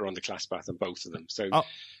services that are on the class path on both of them. So.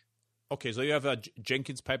 Okay, so you have a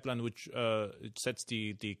Jenkins pipeline which it sets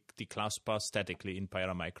the class path statically in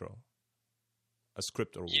Payara Micro, a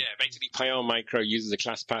script or yeah, basically Payara Micro uses a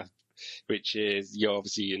class path which is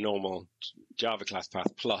obviously your normal Java class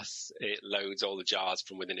path plus it loads all the jars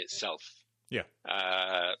from within itself. Yeah.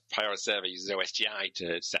 Payara Server uses OSGI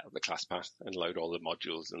to set up the class path and load all the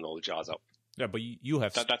modules and all the jars up. Yeah, but you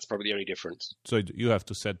have... That's probably the only difference. So you have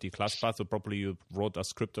to set the class path, or probably you wrote a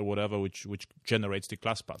script or whatever which generates the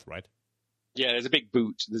class path, right? Yeah, there's a big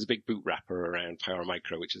boot wrapper around Payara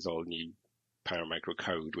Micro, which is all new Payara Micro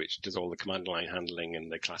code, which does all the command line handling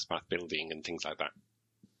and the class path building and things like that.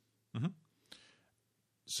 Mm-hmm.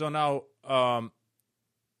 So now,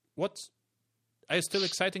 what are you still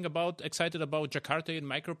excited about Jakarta in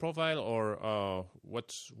microprofile, or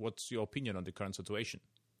what's your opinion on the current situation?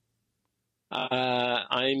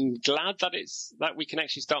 I'm glad that we can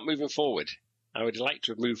actually start moving forward. I would like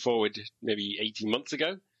to have moved forward maybe 18 months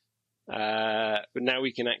ago, but now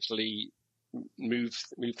we can actually move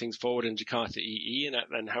things forward in Jakarta EE,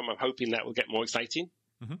 and I'm hoping that will get more exciting.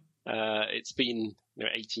 Mm-hmm. It's been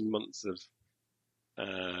 18 months of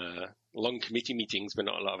long committee meetings, but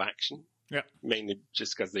not a lot of action. Yeah, mainly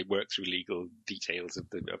just because they work through legal details of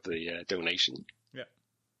the donation. Yeah.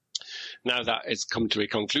 Now that has come to a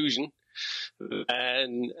conclusion,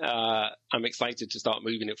 and I'm excited to start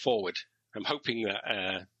moving it forward. I'm hoping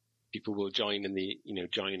that people will join in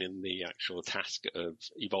the actual task of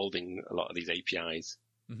evolving a lot of these APIs.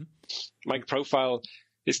 Mm-hmm. Microprofile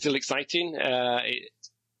is still exciting.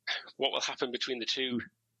 What will happen between the two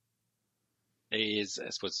is,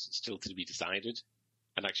 I suppose, still to be decided.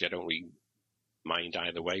 And actually, I don't really mind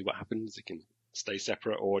either way what happens. It can stay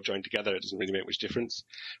separate or join together. It doesn't really make much difference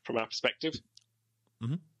from our perspective.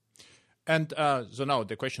 Mm-hmm. And so now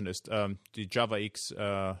the question is the JavaX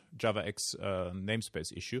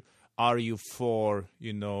namespace issue. Are you for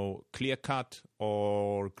clear cut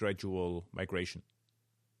or gradual migration?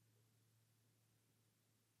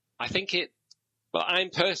 I think I'm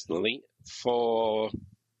personally for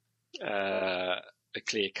a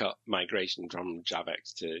clear-cut migration from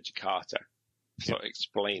JavaX to Jakarta. So I'll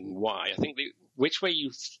explain why. I think which way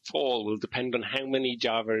you fall will depend on how many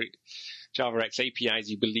JavaX APIs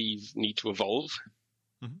you believe need to evolve.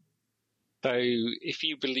 Mm-hmm. So if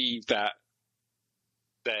you believe that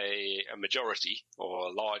a majority or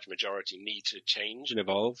a large majority need to change and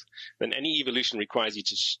evolve, then any evolution requires you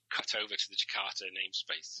to cut over to the Jakarta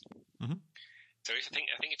namespace. Mm-hmm. So I think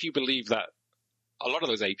if you believe that a lot of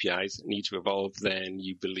those APIs need to evolve, then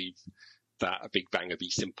you believe that a Big Bang would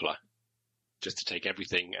be simpler, just to take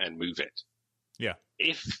everything and move it. Yeah.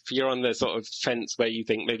 If you're on the sort of fence where you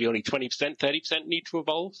think maybe only 20%, 30% need to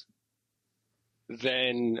evolve,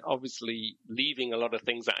 then obviously leaving a lot of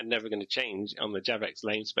things that are never going to change on the JavaX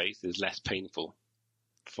namespace is less painful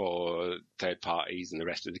for third parties and the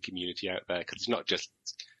rest of the community out there, because it's not just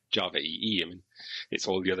Java EE. I mean, it's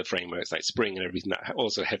all the other frameworks like Spring and everything that are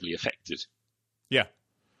also heavily affected. Yeah.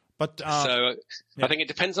 But I think it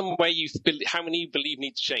depends on how many you believe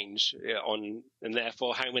need to change and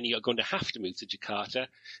therefore how many are going to have to move to Jakarta,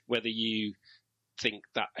 whether you think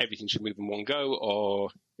that everything should move in one go or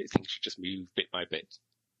things should just move bit by bit.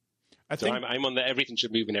 I'm on the everything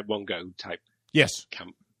should move in one go type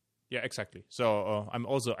camp. Yeah, exactly. So I'm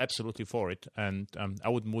also absolutely for it, and I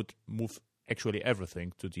would move actually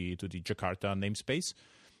everything to the Jakarta namespace.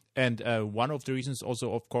 And one of the reasons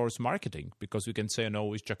also, of course, marketing, because we can say,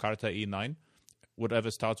 no, it's Jakarta E9.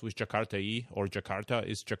 Whatever starts with Jakarta E or Jakarta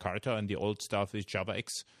is Jakarta, and the old stuff is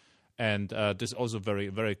JavaX. And this is also very,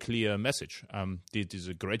 very clear message. This is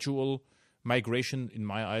a gradual migration, in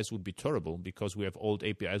my eyes, would be terrible, because we have old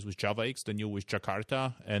APIs with JavaX, the new with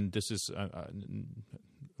Jakarta, and this is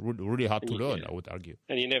really hard to learn, I would argue.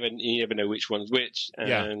 And you never know which one's which.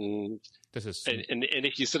 And this is and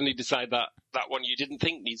if you suddenly decide that one you didn't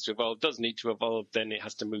think needs to evolve does need to evolve, then it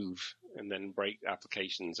has to move and then break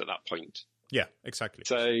applications at that point. Yeah, exactly.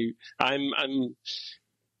 So I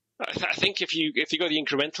think if you go the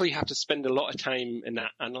incremental, you have to spend a lot of time in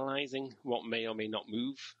that analyzing what may or may not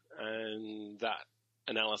move, and that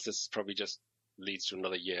analysis probably just leads to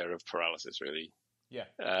another year of paralysis, really. Yeah.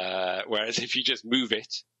 Whereas if you just move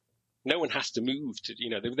it, no one has to move to,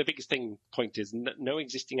 the biggest point is no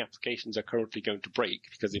existing applications are currently going to break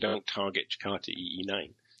because they don't target Jakarta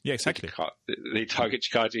EE9. Yeah, exactly. They target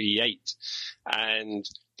Jakarta EE8. And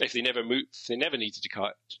if they never need to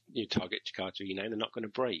target Jakarta EE9, they're not going to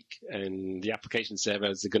break. And the application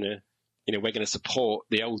servers are going to, we're going to support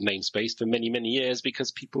the old namespace for many, many years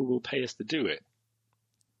because people will pay us to do it.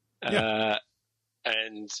 Yeah.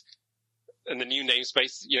 And And the new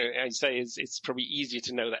namespace, I'd say it's probably easier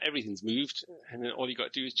to know that everything's moved, and then all you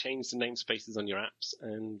got to do is change the namespaces on your apps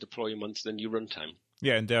and deploy them onto the new runtime.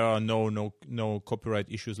 Yeah, and there are no copyright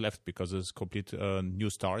issues left because it's complete new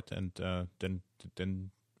start, and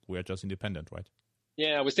then we are just independent, right?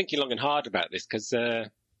 Yeah, I was thinking long and hard about this because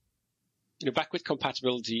backward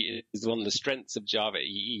compatibility is one of the strengths of Java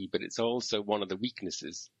EE, but it's also one of the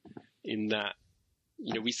weaknesses in that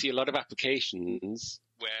we see a lot of applications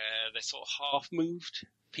where they're sort of half moved.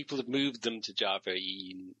 People have moved them to Java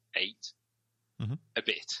EE 8 a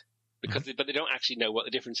bit but they don't actually know what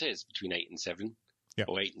the difference is between 8 and 7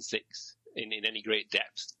 or 8 and 6 in any great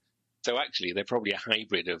depth. So actually, they're probably a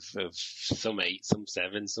hybrid of some 8, some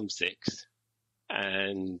 7, some 6.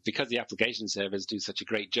 And because the application servers do such a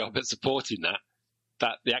great job at supporting that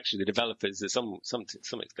the developers, at some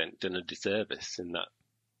extent, done a disservice in that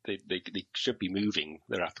they should be moving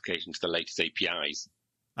their application to the latest APIs.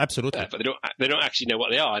 Absolutely. But they don't actually know what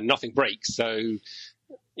they are, and nothing breaks. So,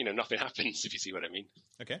 nothing happens, if you see what I mean.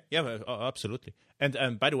 Okay. Yeah, absolutely.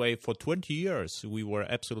 And by the way, for 20 years, we were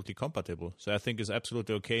absolutely compatible. So I think it's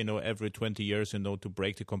absolutely okay, every 20 years, to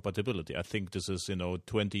break the compatibility. I think this is,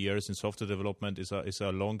 20 years in software development is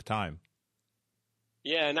a long time.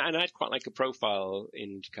 Yeah, and I'd quite like a profile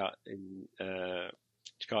in Jakarta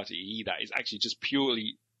EE that is actually just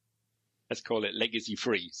purely, let's call it legacy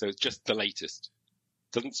free. So it's just the latest.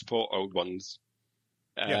 Doesn't support old ones.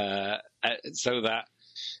 So that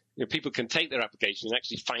people can take their application and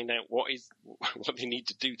actually find out what they need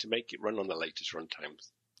to do to make it run on the latest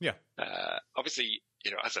runtimes. Yeah. Obviously,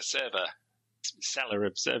 as a seller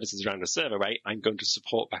of services around a server, right, I'm going to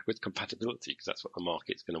support backwards compatibility because that's what the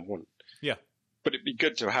market's going to want. Yeah. But it'd be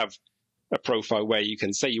good to have a profile where you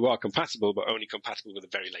can say you are compatible, but only compatible with the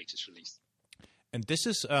very latest release. And this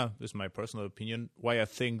is my personal opinion, why I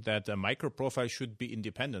think that a micro profile should be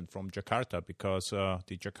independent from Jakarta, because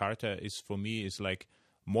the Jakarta for me is like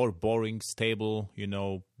more boring, stable,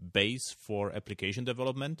 base for application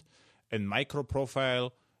development, and micro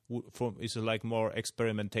profile is like more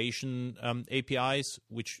experimentation APIs,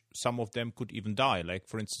 which some of them could even die. Like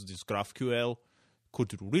for instance, this GraphQL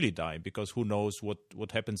could really die because who knows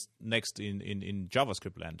what happens next in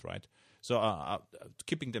JavaScript land, right? So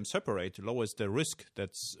keeping them separate lowers the risk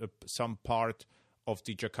that some part of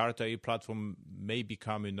the Jakarta platform may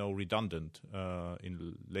become, redundant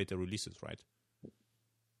in later releases, right?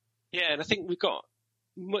 Yeah, and I think we've got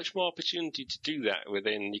much more opportunity to do that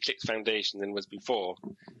within Eclipse Foundation than was before.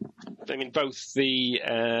 I mean, both the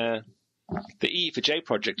E4J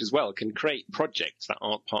project as well can create projects that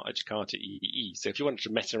aren't part of Jakarta EE. So if you wanted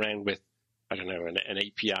to mess around with, I don't know, an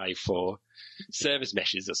API for service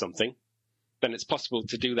meshes or something, then it's possible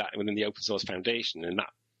to do that within the open source foundation, and that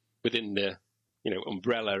within the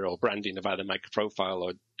umbrella or branding of either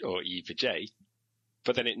Microprofile or E4J.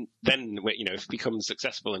 But then if it becomes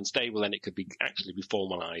successful and stable, then it could actually be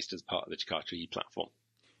formalized as part of the Jakarta EE platform.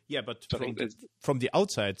 Yeah, but from the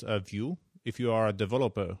outside view, if you are a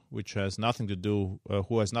developer which has nothing to do,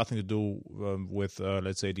 who has nothing to do with,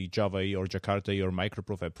 let's say, the Java EE or Jakarta EE or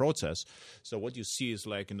microprofile process, so what you see is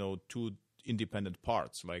like, two independent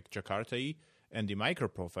parts, like Jakarta EE and the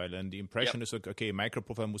microprofile, and the impression is, okay,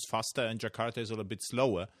 microprofile moves faster and Jakarta is a little bit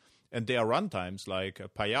slower, and there are runtimes like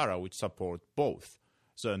Payara which support both.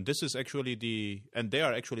 So, and this is actually and they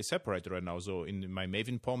are actually separated right now. So in my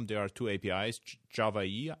Maven POM, there are two APIs, Java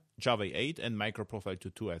EE, Java 8, and microprofile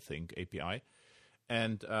 2.2, I think, API.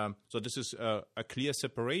 And so this is a clear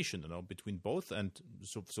separation, between both. And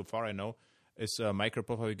so far I know, is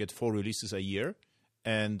microprofile you get 4 releases a year,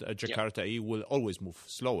 and Jakarta EE will always move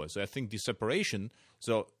slower. So I think the separation,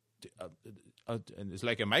 and it's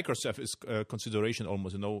like a microservice consideration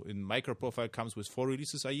almost. In microprofile comes with 4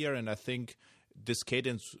 releases a year, and I think this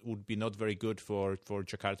cadence would be not very good for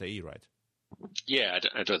Jakarta EE, right? Yeah,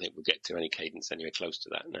 I don't think we'll get to any cadence anywhere close to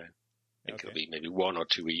that. No, I think it'll be maybe 1 or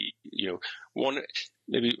 2. One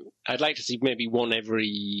maybe. I'd like to see maybe one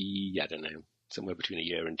every, I don't know, somewhere between a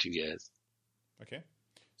year and 2 years. Okay.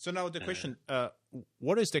 So now the question: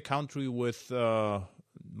 what is the country with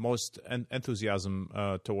most enthusiasm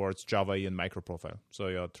towards Java EE and microprofile? So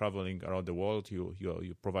you're traveling around the world,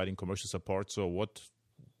 you're providing commercial support. So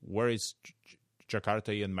where is Jakarta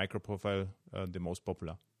EE and microprofile the most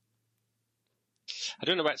popular? I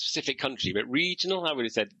don't know about specific country, but regional, I would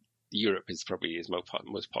have said Europe is probably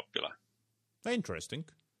most popular. Interesting.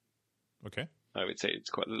 Okay. I would say it's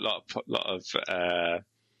quite a lot of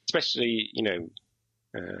especially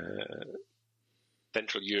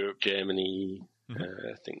Central Europe, Germany.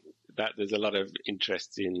 I think that there's a lot of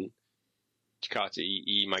interest in Jakarta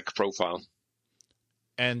EE microprofile.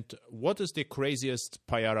 And what is the craziest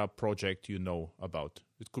Payara project you know about?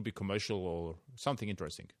 It could be commercial or something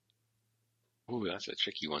interesting. Oh, that's a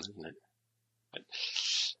tricky one, isn't it? But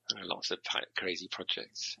there are lots of crazy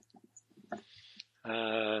projects.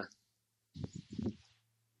 I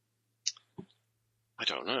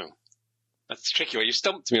don't know. That's tricky. You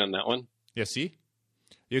stumped me on that one. Yeah, see?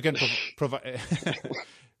 You can provide...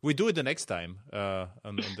 We do it the next time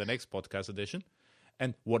on the next podcast edition.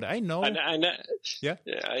 And what I know... Yeah.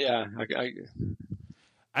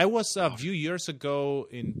 I was a few years ago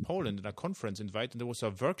in Poland in a conference invited, and there was a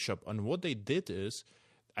workshop. And what they did is,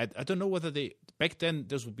 I don't know whether they... Back then,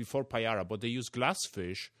 this was before Payara, but they used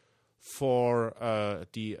glassfish for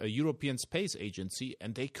the European Space Agency,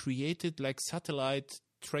 and they created like satellite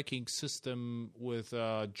tracking system with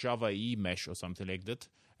Java E mesh or something like that.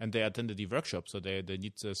 And they attended the workshop, so they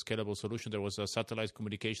need a scalable solution. There was a satellite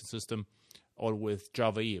communication system, all with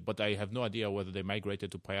Java E, but I have no idea whether they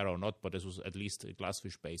migrated to Payara or not. But this was at least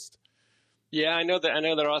glassfish based. Yeah, I know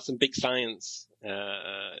there are some big science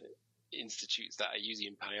institutes that are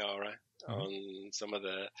using Payara on some of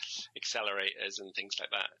the accelerators and things like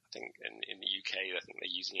that. I think in the UK, I think they're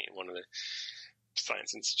using it in one of the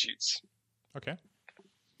science institutes. Okay.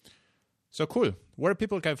 So cool. Where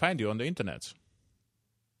people can find you on the internet?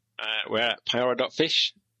 We're at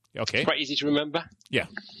Payara.fish. Okay. It's quite easy to remember. Yeah.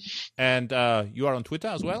 And you are on Twitter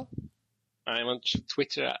as well? I'm on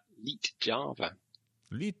Twitter at LeetJava.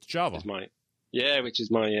 LeetJava. Which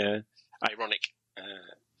is my ironic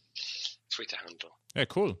Twitter handle. Yeah,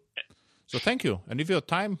 cool. So thank you. And if you have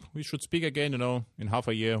time, we should speak again, in half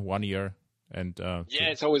a year, 1 year. And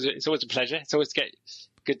it's always a pleasure. It's always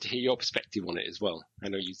good to hear your perspective on it as well. I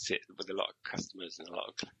know you sit with a lot of customers and a lot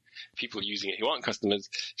of people using it who aren't customers,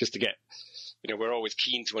 just to get, we're always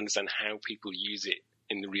keen to understand how people use it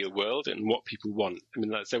in the real world and what people want. I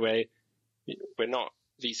mean, so we're not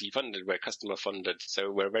VC funded, we're customer funded.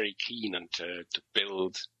 So we're very keen to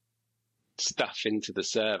build stuff into the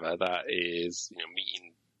server that is,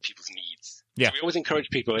 meeting people's needs. Yeah. So we always encourage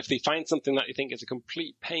people, if they find something that they think is a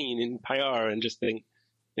complete pain in Payara and just think,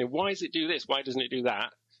 why does it do this? Why doesn't it do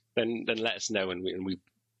that? Then let us know, and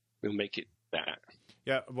we'll make it that.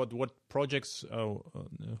 Yeah, what projects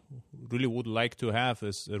really would like to have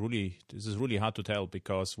is this is really hard to tell,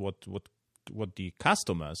 because what the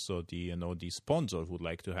customers, so the sponsors would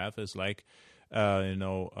like to have is like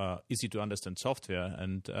easy to understand software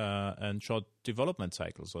and short development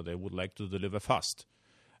cycles. So they would like to deliver fast.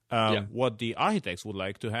 What the architects would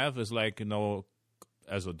like to have is like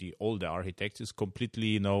as the older architects is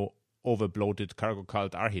completely overbloated cargo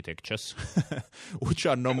cult architectures, which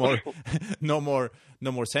are no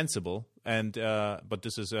more sensible. And but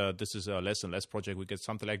this is a less and less project. We get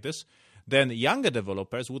something like this. Then younger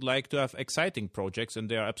developers would like to have exciting projects, and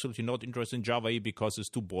they are absolutely not interested in Java E because it's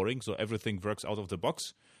too boring. So everything works out of the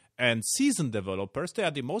box. And seasoned developers, they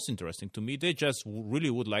are the most interesting to me. They just really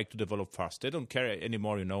would like to develop fast. They don't care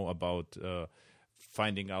anymore, about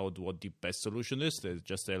finding out what the best solution is.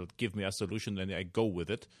 They'll give me a solution and I go with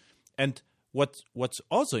it. And what's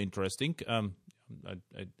also interesting, I'd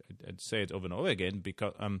say it over and over again,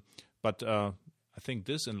 because but I think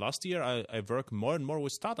this and last year I work more and more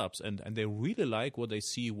with startups, and they really like what they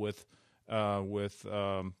see with Payara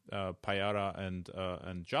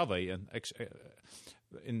and Java. And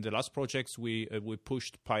in the last projects we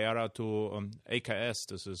pushed Payara to AKS.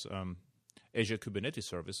 This is Azure Kubernetes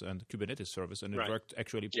Service, and it worked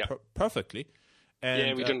actually perfectly.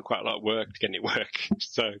 And, we've done quite a lot of work to get it work.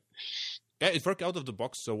 So it worked out of the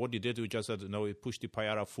box. So what we did, we just said, we pushed the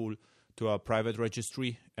Payara full to a private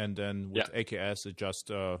registry, and then with AKS, it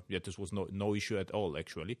just this was no issue at all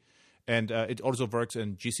actually. And it also works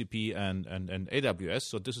in GCP and AWS.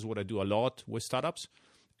 So this is what I do a lot with startups.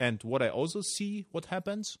 And what I also see what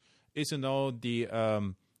happens is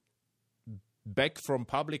the back from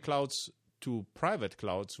public clouds to private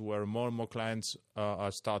clouds, where more and more clients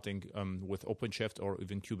are starting with OpenShift or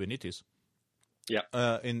even Kubernetes. Yeah.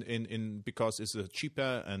 Because it's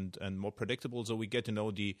cheaper and more predictable, so we get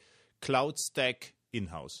the cloud stack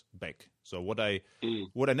in-house back. So what I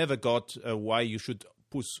never got, why you should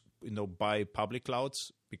buy public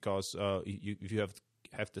clouds, because if you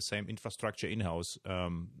have the same infrastructure in-house,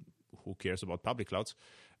 who cares about public clouds?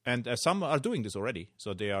 And some are doing this already,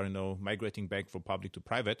 so they are migrating back from public to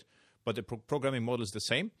private. But the programming model is the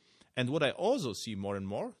same. And what I also see more and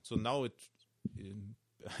more, so now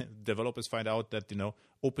developers find out that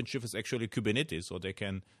OpenShift is actually Kubernetes, so they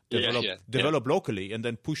can develop locally and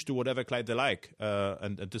then push to whatever client they like.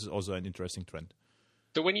 And this is also an interesting trend.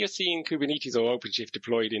 So when you're seeing Kubernetes or OpenShift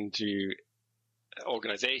deployed into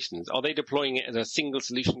organizations, are they deploying it as a single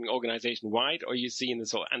solution organization wide, or are you seeing the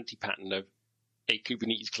sort of anti-pattern of a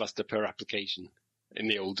Kubernetes cluster per application in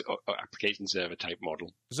the old application server type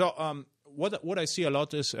model? So what I see a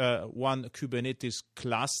lot is one Kubernetes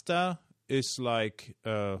cluster is like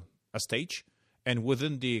a stage, and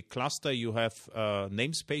within the cluster you have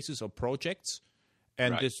namespaces or projects,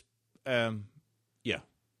 and Right. this, yeah.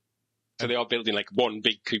 So they are building like one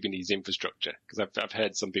big Kubernetes infrastructure, because I've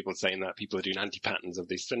heard some people saying that people are doing anti-patterns of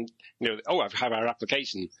this, and I have our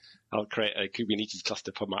application, I'll create a Kubernetes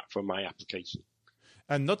cluster for my application.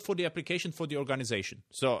 And not for the application, for the organization.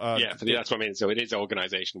 So That's what I mean. So it is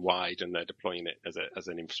organization wide, and they're deploying it as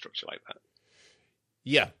an infrastructure like that.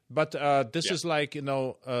 Yeah, but this is like,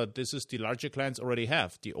 this is the larger clients already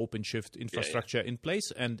have the OpenShift infrastructure in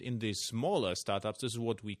place. And in the smaller startups, this is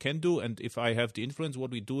what we can do. And if I have the influence,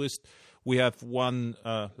 what we do is we have one,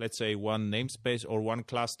 let's say, one namespace or one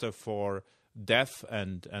cluster for dev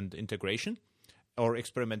and integration or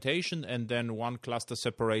experimentation. And then one cluster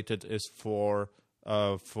separated is for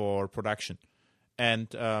production. And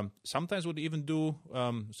sometimes what we even do,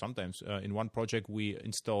 in one project we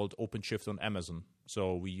installed OpenShift on Amazon.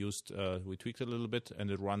 So we tweaked it a little bit, and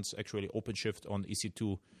it runs actually OpenShift on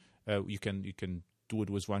EC2. You can do it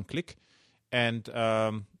with one click, and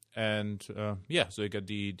so you get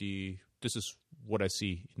this is what I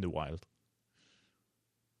see in the wild.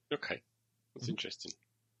 Okay, that's interesting.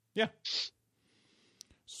 Yeah.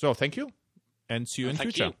 So thank you, and see you in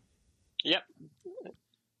future. You. Yep.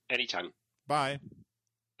 Anytime. Bye.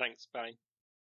 Thanks. Bye.